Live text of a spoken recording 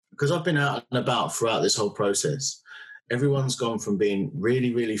because I've been out and about throughout this whole process, everyone's gone from being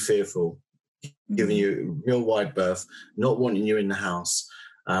really, really fearful, giving you real wide berth, not wanting you in the house,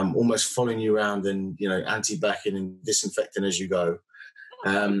 almost following you around and, anti-backing and disinfecting as you go,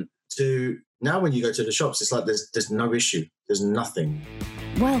 to now when you go to the shops, it's like there's no issue. There's nothing.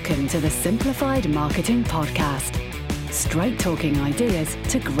 Welcome to the Simplified Marketing Podcast. Straight talking ideas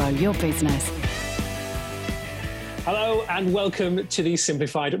to grow your business. Hello and welcome to the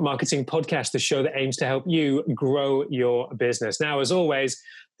Simplified Marketing Podcast, the show that aims to help you grow your business. Now, as always,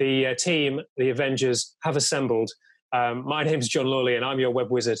 the team, the Avengers, have assembled. My name's John Lawley and I'm your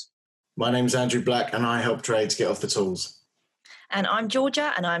web wizard. My name's Andrew Black and I help trades get off the tools. And I'm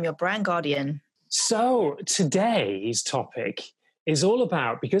Georgia and I'm your brand guardian. So today's topic is all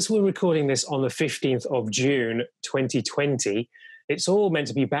about, because we're recording this on the 15th of June, 2020, it's all meant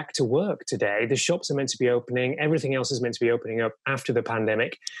to be back to work today. The shops are meant to be opening. Everything else is meant to be opening up after the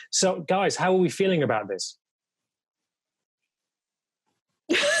pandemic. So guys, how are we feeling about this?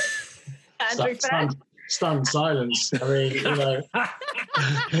 Andrew, stunned silence. I mean,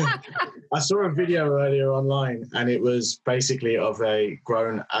 I saw a video earlier online and it was basically of a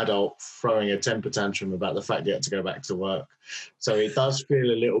grown adult throwing a temper tantrum about the fact he had to go back to work. So it does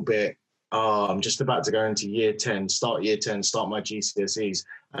feel a little bit, I'm just about to go into year 10, start my GCSEs,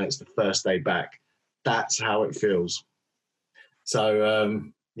 and it's the first day back. That's how it feels. So,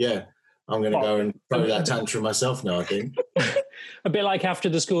 I'm going to go and throw that tantrum myself now, I think. A bit like after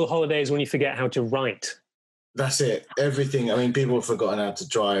the school holidays when you forget how to write. That's it. Everything. I mean, people have forgotten how to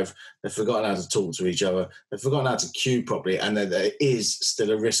drive. They've forgotten how to talk to each other. They've forgotten how to queue properly. And there is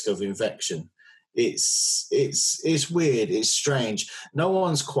still a risk of infection. It's weird. It's strange. No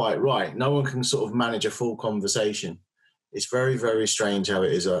one's quite right. No one can sort of manage a full conversation. It's very, very strange how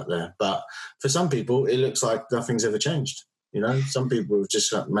it is out there. But for some people, it looks like nothing's ever changed. Some people have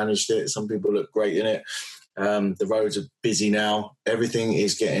just managed it. Some people look great in it. The roads are busy now. Everything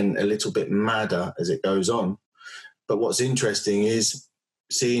is getting a little bit madder as it goes on. But what's interesting is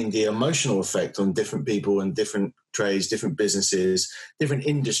seeing the emotional effect on different people and different trades, different businesses, different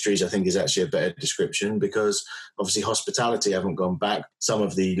industries, I think is actually a better description, because obviously hospitality haven't gone back. Some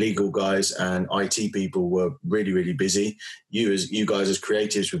of the legal guys and IT people were really, really busy. You guys as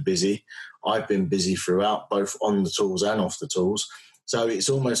creatives were busy. I've been busy throughout, both on the tools and off the tools. So it's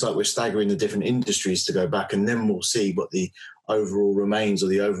almost like we're staggering the different industries to go back, and then we'll see what the overall remains or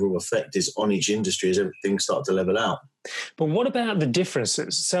the overall effect is on each industry as everything starts to level out. But what about the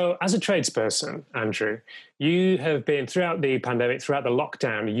differences? So as a tradesperson, Andrew, you have been throughout the pandemic, throughout the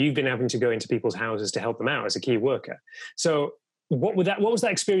lockdown, you've been having to go into people's houses to help them out as a key worker. So what was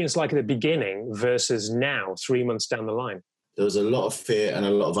that experience like at the beginning versus now, 3 months down the line? There was a lot of fear and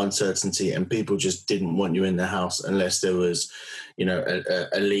a lot of uncertainty, and people just didn't want you in the house unless there was,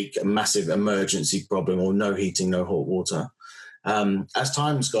 a leak, a massive emergency problem, or no heating, no hot water. As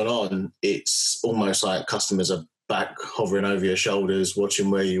time's gone on, it's almost like customers are back hovering over your shoulders, watching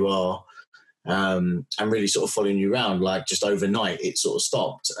where you are, and really sort of following you around. Like just overnight, it sort of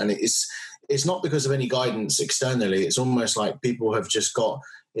stopped. And it's not because of any guidance externally. It's almost like people have just got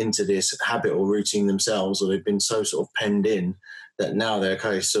into this habit or routine themselves, or they've been so sort of penned in that now they're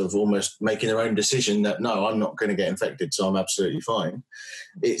case of almost making their own decision that, no, I'm not going to get infected, so I'm absolutely fine.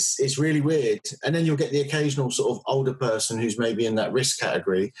 It's really weird. And then you'll get the occasional sort of older person who's maybe in that risk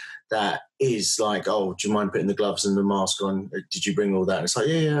category that is like, oh, do you mind putting the gloves and the mask on? Did you bring all that? And it's like,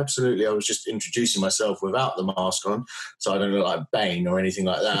 yeah, absolutely. I was just introducing myself without the mask on, so I don't look like Bane or anything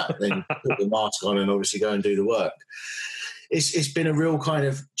like that. Then put the mask on and obviously go and do the work. It's been a real kind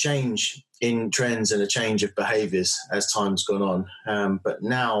of change in trends and a change of behaviours as time's gone on. But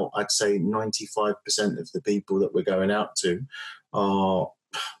now I'd say 95% of the people that we're going out to are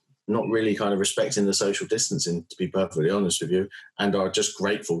not really kind of respecting the social distancing, to be perfectly honest with you, and are just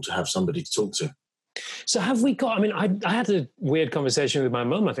grateful to have somebody to talk to. So have we got, I had a weird conversation with my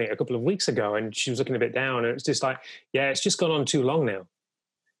mum, I think, a couple of weeks ago, and she was looking a bit down, and it's just like, yeah, it's just gone on too long now.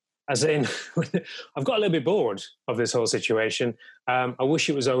 As in, I've got a little bit bored of this whole situation. I wish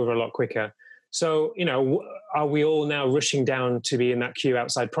it was over a lot quicker. So, are we all now rushing down to be in that queue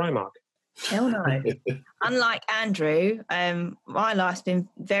outside Primark? Hell no. Unlike Andrew, my life's been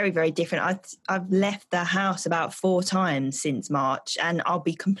very, very different. I've left the house about 4 times since March, and I'll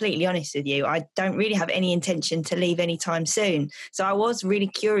be completely honest with you, I don't really have any intention to leave anytime soon. So I was really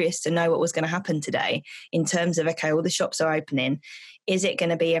curious to know what was going to happen today in terms of, okay, all the shops are opening. Is it going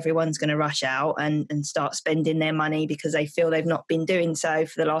to be everyone's going to rush out and start spending their money because they feel they've not been doing so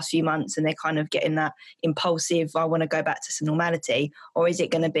for the last few months and they're kind of getting that impulsive, I want to go back to some normality? Or is it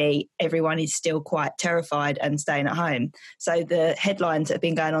going to be everyone is still quite terrified and staying at home? So the headlines that have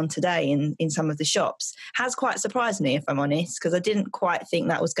been going on today in some of the shops has quite surprised me, if I'm honest, because I didn't quite think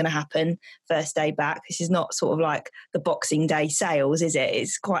that was going to happen first day back. This is not sort of like the Boxing Day sales, is it?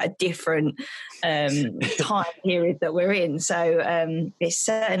 It's quite a different time period that we're in. So it's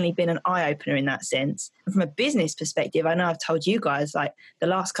certainly been an eye-opener in that sense. And from a business perspective, I know I've told you guys, like, the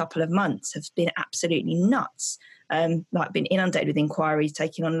last couple of months have been absolutely nuts. Like, been inundated with inquiries,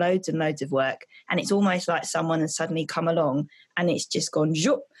 taking on loads and loads of work. And it's almost like someone has suddenly come along and it's just gone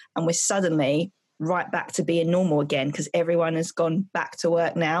zhoop, and we're suddenly right back to being normal again, because everyone has gone back to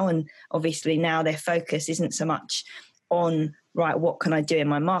work now. And obviously now their focus isn't so much on, right, what can I do in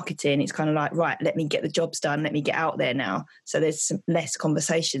my marketing? It's kind of like, right, let me get the jobs done. Let me get out there now. So there's some less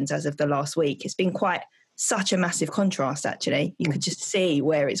conversations as of the last week. It's been quite such a massive contrast, actually. You could just see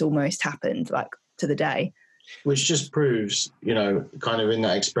where it's almost happened, like, to the day. Which just proves, you know, kind of in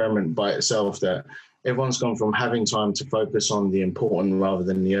that experiment by itself, that everyone's gone from having time to focus on the important rather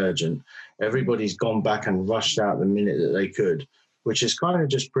than the urgent. Everybody's gone back and rushed out the minute that they could, which has kind of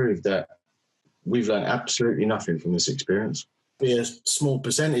just proved that we've learned absolutely nothing from this experience. Be a small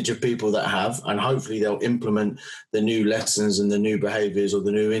percentage of people that have, and hopefully they'll implement the new lessons and the new behaviours or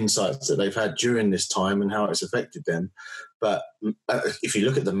the new insights that they've had during this time and how it's affected them. But if you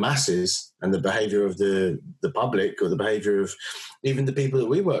look at the masses and the behaviour of the public, or the behaviour of even the people that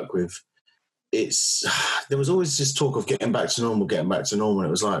we work with, there was always this talk of getting back to normal. And it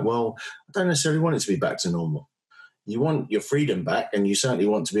was like, well, I don't necessarily want it to be back to normal. You want your freedom back, and you certainly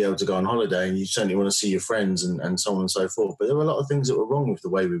want to be able to go on holiday, and you certainly want to see your friends and so on and so forth. But there were a lot of things that were wrong with the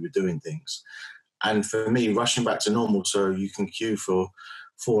way we were doing things. And for me, rushing back to normal so you can queue for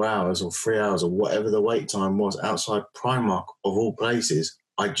 4 hours or 3 hours or whatever the wait time was outside Primark of all places,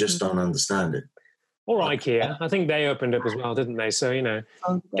 I just don't understand it. Or IKEA. I think they opened up as well, didn't they? So, you know,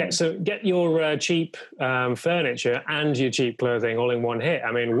 get your cheap furniture and your cheap clothing all in one hit.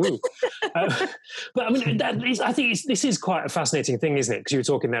 I mean, woo. But I mean, this is quite a fascinating thing, isn't it? Because you were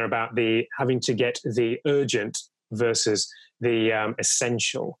talking there about having to get the urgent versus the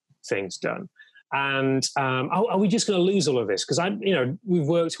essential things done. And are we just going to lose all of this? Because we've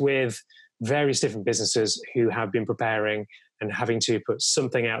worked with various different businesses who have been preparing and having to put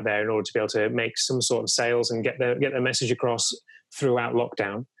something out there in order to be able to make some sort of sales and get their message across throughout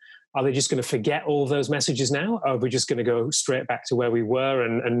lockdown. Are they just going to forget all those messages now? Or are we just going to go straight back to where we were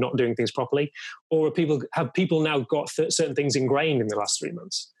and not doing things properly? Or have people now got certain things ingrained in the last 3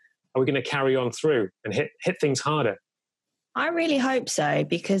 months? Are we going to carry on through and hit things harder? I really hope so,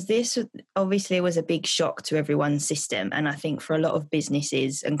 because this obviously was a big shock to everyone's system. And I think for a lot of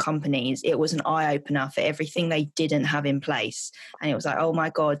businesses and companies, it was an eye-opener for everything they didn't have in place. And it was like, oh my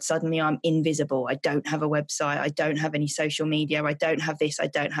God, suddenly I'm invisible. I don't have a website. I don't have any social media. I don't have this. I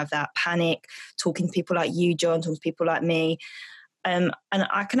don't have that. Panic, talking to people like you, John, talking to people like me. And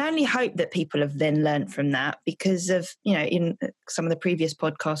I can only hope that people have then learned from that, because of, in some of the previous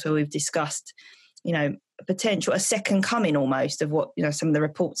podcasts where we've discussed, potential, a second coming almost of what, some of the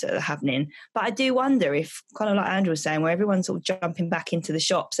reports that are happening. But I do wonder if, kind of like Andrew was saying, where everyone's sort of jumping back into the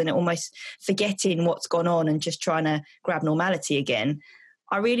shops and almost forgetting what's gone on and just trying to grab normality again.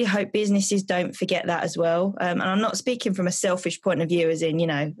 I really hope businesses don't forget that as well. And I'm not speaking from a selfish point of view, as in,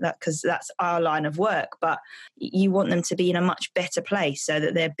 because that's our line of work, but you want them to be in a much better place so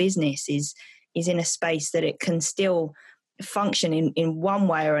that their business is in a space that it can still function in one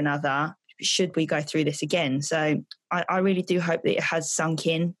way or another, should we go through this again. So I really do hope that it has sunk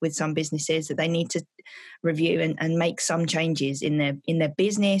in with some businesses, that they need to review and make some changes in their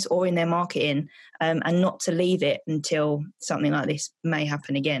business or in their marketing, and not to leave it until something like this may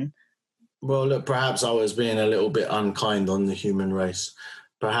happen again. Well, look, perhaps I was being a little bit unkind on the human race.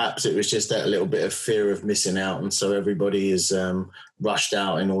 Perhaps it was just that little bit of fear of missing out, and so everybody is rushed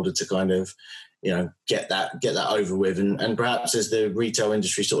out in order to kind of get that over with, and perhaps as the retail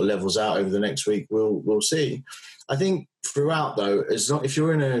industry sort of levels out over the next week, we'll see. I think throughout, though, if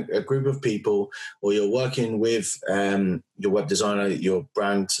you're in a group of people, or you're working with your web designer, your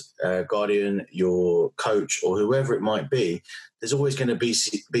brand guardian, your coach, or whoever it might be, there's always going to be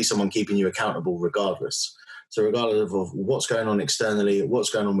someone keeping you accountable regardless. So regardless of what's going on externally, what's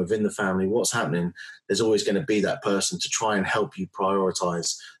going on within the family, what's happening, there's always going to be that person to try and help you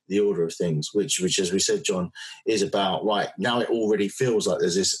prioritize the order of things, which as we said, John, is about, right, now it already feels like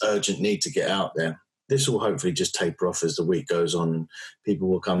there's this urgent need to get out there. this will hopefully just taper off as the week goes on. People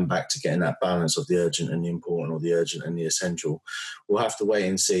will come back to getting that balance of the urgent and the important, or the urgent and the essential. We'll have to wait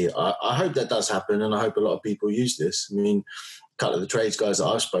and see. I hope that does happen, and I hope a lot of people use this. I mean, a couple of the trades guys that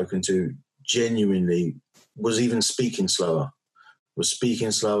I've spoken to genuinely was even speaking slower,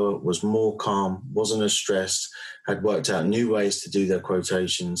 was more calm, wasn't as stressed, had worked out new ways to do their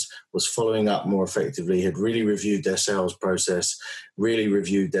quotations, was following up more effectively, had really reviewed their sales process, really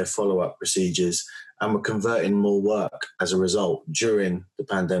reviewed their follow-up procedures, and were converting more work as a result during the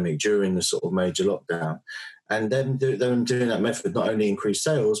pandemic, during the sort of major lockdown. And then them doing that method not only increased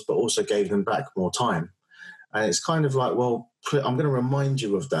sales, but also gave them back more time. And it's kind of like, well, I'm going to remind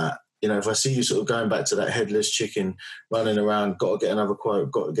you of that. You know, if I see you sort of going back to that headless chicken running around, got to get another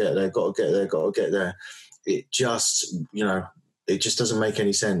quote, got to get there, got to get there, got to get there. It just, you know, it just doesn't make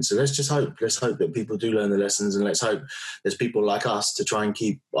any sense. So let's hope that people do learn the lessons, and let's hope there's people like us to try and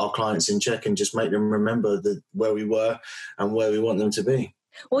keep our clients in check and just make them remember where we were and where we want them to be.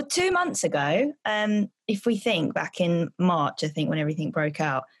 Well, 2 months ago, if we think back in March, I think when everything broke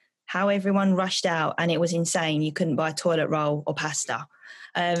out, how everyone rushed out and it was insane. You couldn't buy toilet roll or pasta.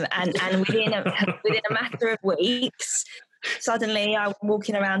 And within a matter of weeks, suddenly I'm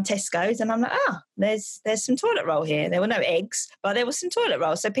walking around Tesco's and I'm like, there's some toilet roll here. There were no eggs, but there was some toilet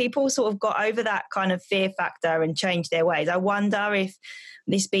roll. So people sort of got over that kind of fear factor and changed their ways. I wonder if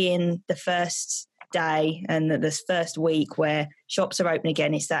this being the first day and this first week where shops are open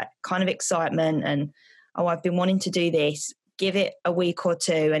again, it's that kind of excitement and, I've been wanting to do this. Give it a week or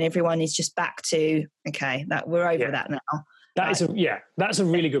two and everyone is just back to, okay, that we're over that now. That's a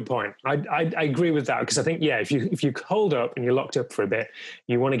really good point. I agree with that, because I think, if you hold up and you're locked up for a bit,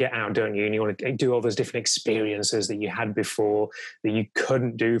 you want to get out, don't you? And you want to do all those different experiences that you had before that you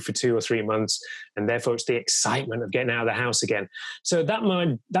couldn't do for 2 or 3 months, and therefore it's the excitement of getting out of the house again. So that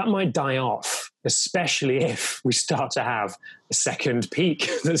might die off, especially if we start to have a second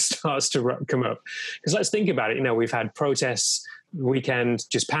peak that starts to come up. Because let's think about it. You know, we've had protests. The weekend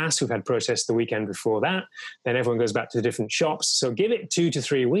just passed. We've had protests the weekend before that. Then everyone goes back to the different shops. So give it 2 to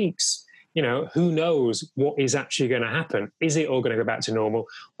 3 weeks. You know, who knows what is actually going to happen? Is it all going to go back to normal?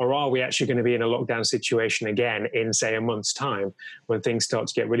 Or are we actually going to be in a lockdown situation again in, say, a month's time when things start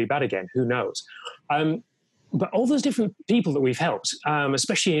to get really bad again? Who knows? But all those different people that we've helped,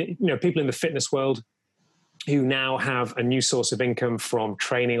 especially, you know, people in the fitness world, who now have a new source of income from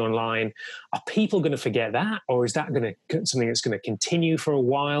training online. Are people going to forget that? Or is that something that's going to continue for a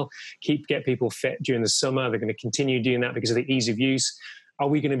while, get people fit during the summer? They're going to continue doing that because of the ease of use. Are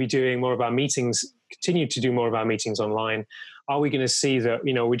we going to be doing more of our meetings, continue to do more of our meetings online? Are we going to see that,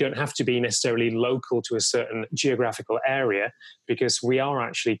 you know, we don't have to be necessarily local to a certain geographical area, because we are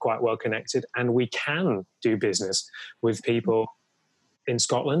actually quite well connected and we can do business with people in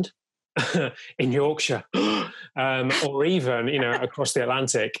Scotland, in Yorkshire, or even, you know, across the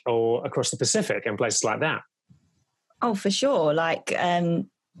Atlantic or across the Pacific and places like that. Oh, for sure. Like,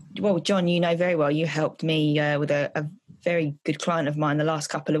 well, John, you know very well, you helped me with a very good client of mine the last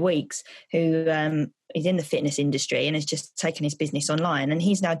couple of weeks who is in the fitness industry and has just taken his business online. And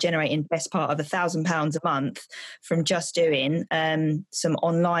he's now generating best part of £1,000 a month from just doing some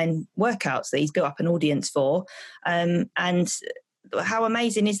online workouts that he's built up an audience for. And how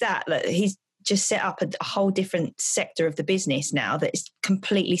amazing is that? Like, he's just set up a whole different sector of the business now that is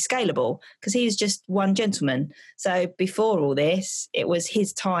completely scalable, because he was just one gentleman. So before all this, it was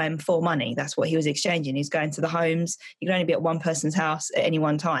his time for money. That's what he was exchanging. He's going to the homes. You can only be at one person's house at any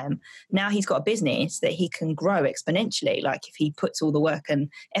one time. Now he's got a business that he can grow exponentially, like if he puts all the work and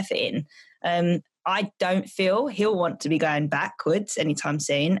effort in. I don't feel he'll want to be going backwards anytime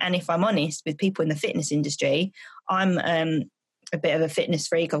soon. And if I'm honest with people in the fitness industry, I'm a bit of a fitness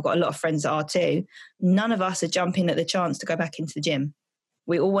freak. I've got a lot of friends that are too. None of us are jumping at the chance to go back into the gym.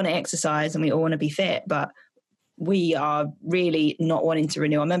 We all want to exercise and we all want to be fit, but we are really not wanting to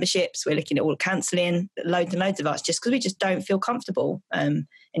renew our memberships. We're looking at all cancelling, loads and loads of us, just because we just don't feel comfortable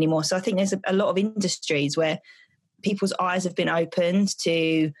anymore. So I think there's a lot of industries where people's eyes have been opened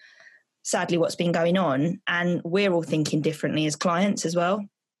to, sadly, what's been going on, and we're all thinking differently as clients as well.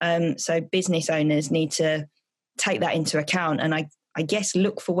 So business owners need to take that into account, and I guess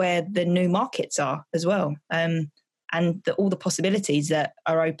look for where the new markets are as well, and all the possibilities that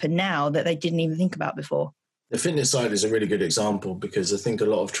are open now that they didn't even think about before. The fitness side is a really good example, because I think a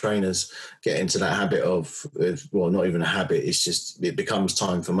lot of trainers get into that habit of, well, not even a habit, it's just, it becomes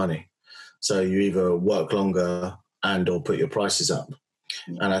time for money. So you either work longer and or put your prices up.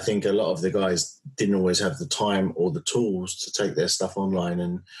 And I think a lot of the guys didn't always have the time or the tools to take their stuff online.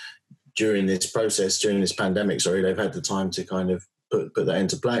 And during this process, during this pandemic, they've had the time to kind of put that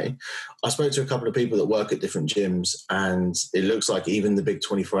into play. I spoke to a couple of people that work at different gyms, and it looks like even the big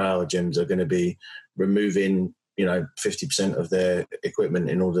 24-hour gyms are going to be removing 50% of their equipment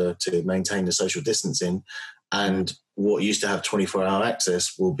in order to maintain the social distancing. And what used to have 24-hour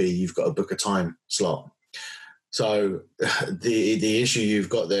access will be you've got to book a time slot. So the issue you've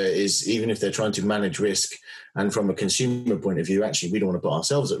got there is, even if they're trying to manage risk, and from a consumer point of view, actually, we don't want to put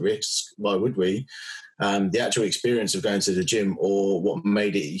ourselves at risk. Why would we? The actual experience of going to the gym, or what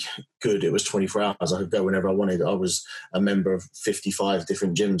made it good, it was 24 hours. I could go whenever I wanted. I was a member of 55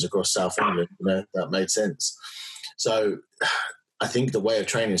 different gyms across South England. That made sense. So I think the way of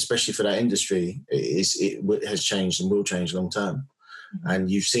training, especially for that industry, it has changed and will change long term.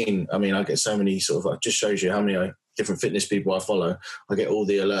 And you've seen, I get so many it just shows you how many different fitness people I follow. I get all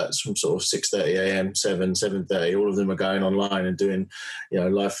the alerts from sort of 6:30 a.m., 7:30. All of them are going online and doing,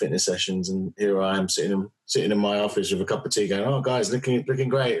 live fitness sessions. And here I am sitting in my office with a cup of tea going, oh, guys, looking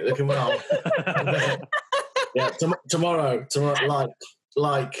great, looking well. Yeah, tomorrow,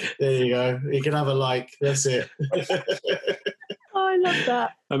 like, there you go. You can have a like, that's it. Oh, I love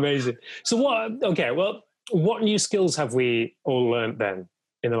that. Amazing. So what new skills have we all learned then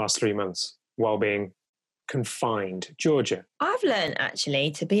in the last 3 months while being confined? Georgia? I've learned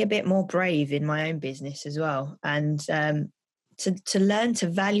actually to be a bit more brave in my own business as well, and to learn to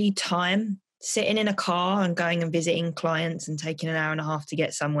value time. Sitting in a car and going and visiting clients and taking an hour and a half to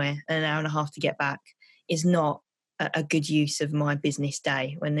get somewhere and an hour and a half to get back is not a good use of my business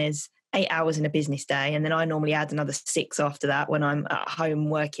day, when there's 8 hours in a business day, and then I normally add another 6 after that when I'm at home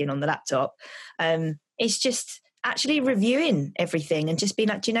working on the laptop. It's just actually reviewing everything and just being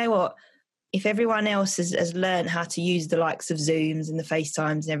like, do you know what? If everyone else has learned how to use the likes of Zooms and the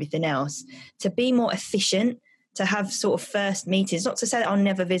FaceTimes and everything else to be more efficient, to have sort of first meetings, not to say that I'll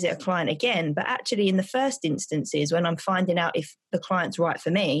never visit a client again, but actually in the first instances when I'm finding out if the client's right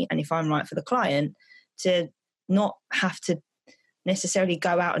for me and if I'm right for the client, to not have to necessarily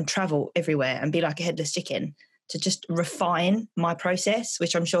go out and travel everywhere and be like a headless chicken, to just refine my process,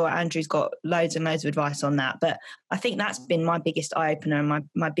 which I'm sure Andrew's got loads and loads of advice on that. But I think that's been my biggest eye-opener and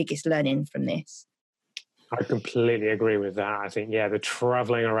my biggest learning from this. I completely agree with that. I think, the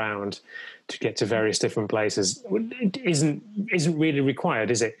traveling around to get to various different places isn't really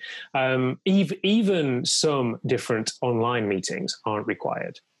required, is it? Even some different online meetings aren't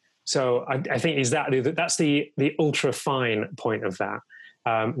required. So I think that's the ultra fine point of that.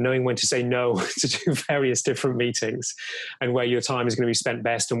 Knowing when to say no to do various different meetings and where your time is going to be spent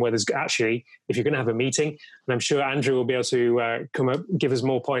best, and where there's actually, if you're going to have a meeting, and I'm sure Andrew will be able to come up, give us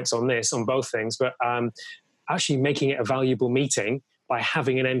more points on this, on both things, but actually making it a valuable meeting by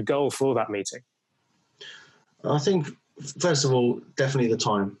having an end goal for that meeting. I think, first of all, definitely the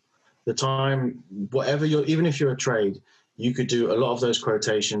time, whatever even if you're a trade, you could do a lot of those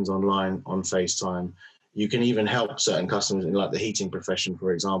quotations online on FaceTime. You can even help certain customers in like the heating profession,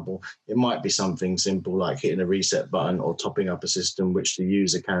 for example. It might be something simple like hitting a reset button or topping up a system, which the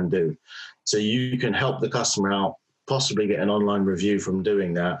user can do. So you can help the customer out, possibly get an online review from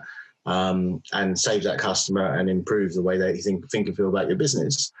doing that, and save that customer and improve the way they think and feel about your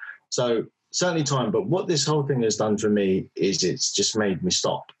business. So certainly time. But what this whole thing has done for me is it's just made me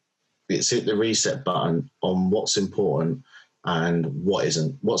stop. It's hit the reset button on what's important and what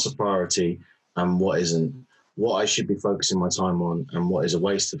isn't, what's a priority and what isn't, what I should be focusing my time on and what is a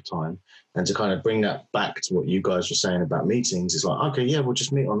waste of time. And to kind of bring that back to what you guys were saying about meetings, it's like, okay, yeah, we'll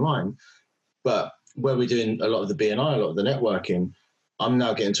just meet online. But where we're doing a lot of the BNI, a lot of the networking, I'm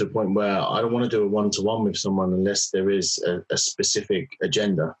now getting to a point where I don't want to do a one-to-one with someone unless there is a specific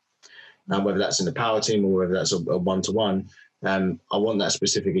agenda. And whether that's in the power team or whether that's a one-to-one, I want that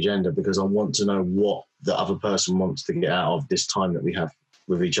specific agenda because I want to know what the other person wants to get out of this time that we have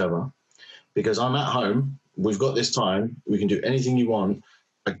with each other. Because I'm at home, we've got this time, we can do anything you want.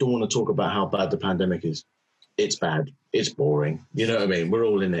 I don't want to talk about how bad the pandemic is. It's bad. It's boring. You know what I mean? We're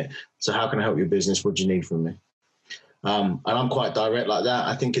all in it. So how can I help your business? What do you need from me? And I'm quite direct like that.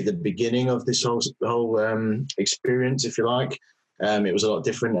 I think at the beginning of this whole experience, if you like, it was a lot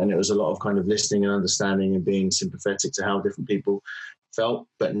different, and it was a lot of kind of listening and understanding and being sympathetic to how different people felt.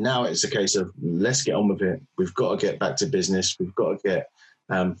 But now it's a case of let's get on with it. We've got to get back to business. We've got to get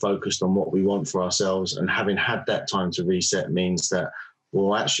focused on what we want for ourselves. And having had that time to reset means that,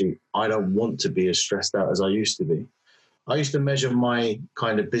 well, actually, I don't want to be as stressed out as I used to be. I used to measure my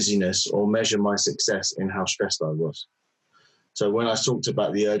kind of busyness or measure my success in how stressed I was. So when I talked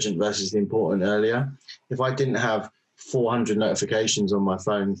about the urgent versus the important earlier, if I didn't have 400 notifications on my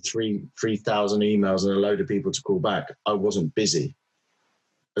phone, 3,000 emails and a load of people to call back, I wasn't busy.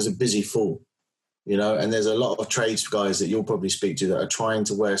 I was a busy fool. you know, and there's a lot of trades guys that you'll probably speak to that are trying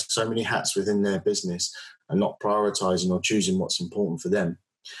to wear so many hats within their business and not prioritizing or choosing what's important for them.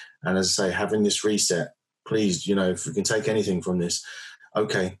 And as I say, having this reset, please, you know, if we can take anything from this,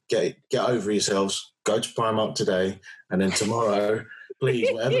 okay, get over yourselves, go to Primark today, and then tomorrow, please,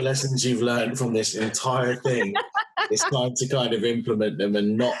 whatever lessons you've learned from this entire thing, it's time to kind of implement them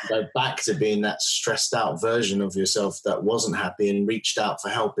and not go back to being that stressed out version of yourself that wasn't happy and reached out for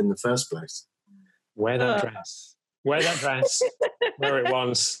help in the first place. Wear that dress. Wear that dress, wear it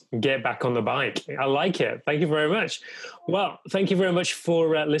once, and get back on the bike. I like it. Thank you very much. Well, thank you very much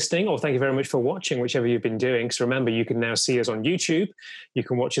for listening, or thank you very much for watching, whichever you've been doing. Because remember, you can now see us on YouTube, you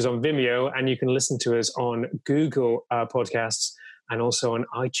can watch us on Vimeo, and you can listen to us on Google Podcasts, and also on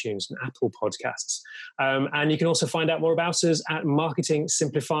iTunes and Apple Podcasts. And you can also find out more about us at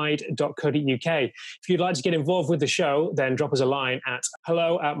marketingsimplified.co.uk. If you'd like to get involved with the show, then drop us a line at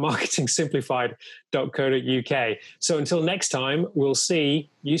hello@marketingsimplified.co.uk. So until next time, we'll see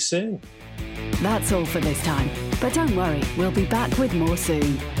you soon. That's all for this time. But don't worry, we'll be back with more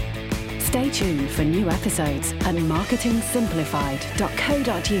soon. Stay tuned for new episodes at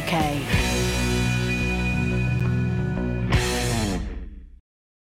marketingsimplified.co.uk.